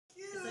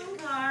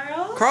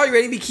Karl, you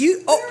ready to be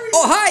cute?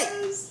 Oh, hi!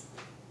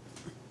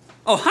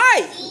 Oh,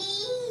 hi!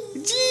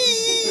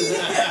 Gee!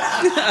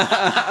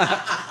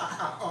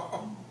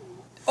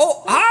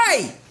 Oh,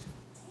 hi!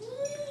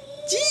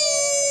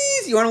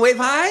 Jeez! You want to wave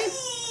hi?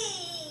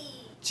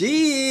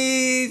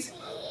 Jeez!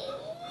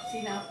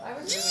 See, now, I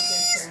was really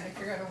good trying to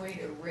figure out a way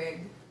to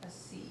rig a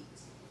seat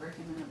for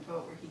him in a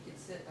boat where he could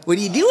sit up. What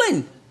are you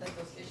doing? Like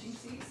those fishing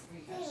seats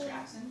where you got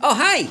straps in. Oh,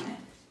 hi!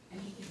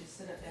 And he could just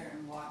sit up there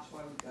and watch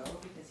while we go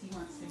because he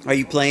wants to be Are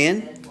you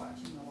playing?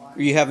 watching the water.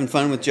 Are you having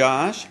fun with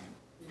Josh?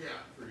 Yeah,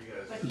 for you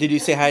guys. Did you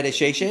say hi to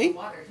Shay Shay? He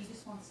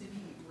just wants to be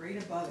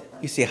right above it.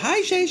 You say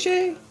hi, Shay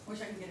Shay.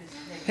 Wish I could get his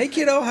head. Hey,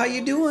 kiddo, how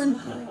you doing?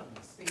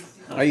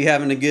 Are you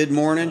having a good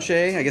morning,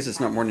 Shay? I guess it's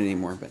not morning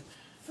anymore, but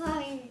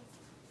Fire.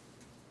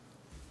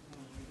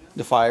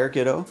 the fire,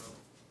 kiddo.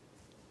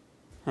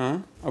 Huh?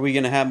 Are we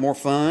gonna have more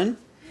fun?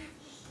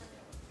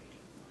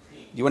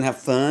 You want to have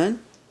fun?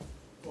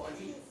 Well, I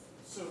think,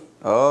 so,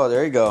 Oh,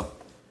 there you go.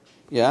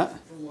 Yeah.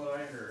 from what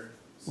I heard,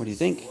 What do you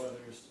think? the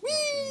weather's not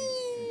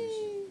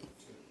Whee! conducive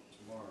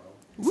to tomorrow.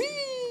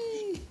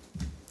 Whee!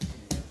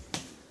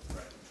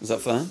 Right. Was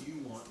that fun? Do you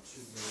want to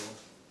go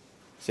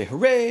Say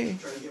hooray!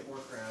 try to get more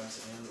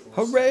crabs and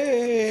or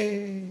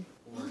Hooray!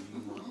 or do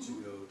you want to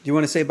go Do you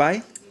want to say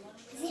bye?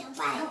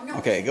 Bye.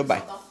 Okay,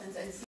 goodbye.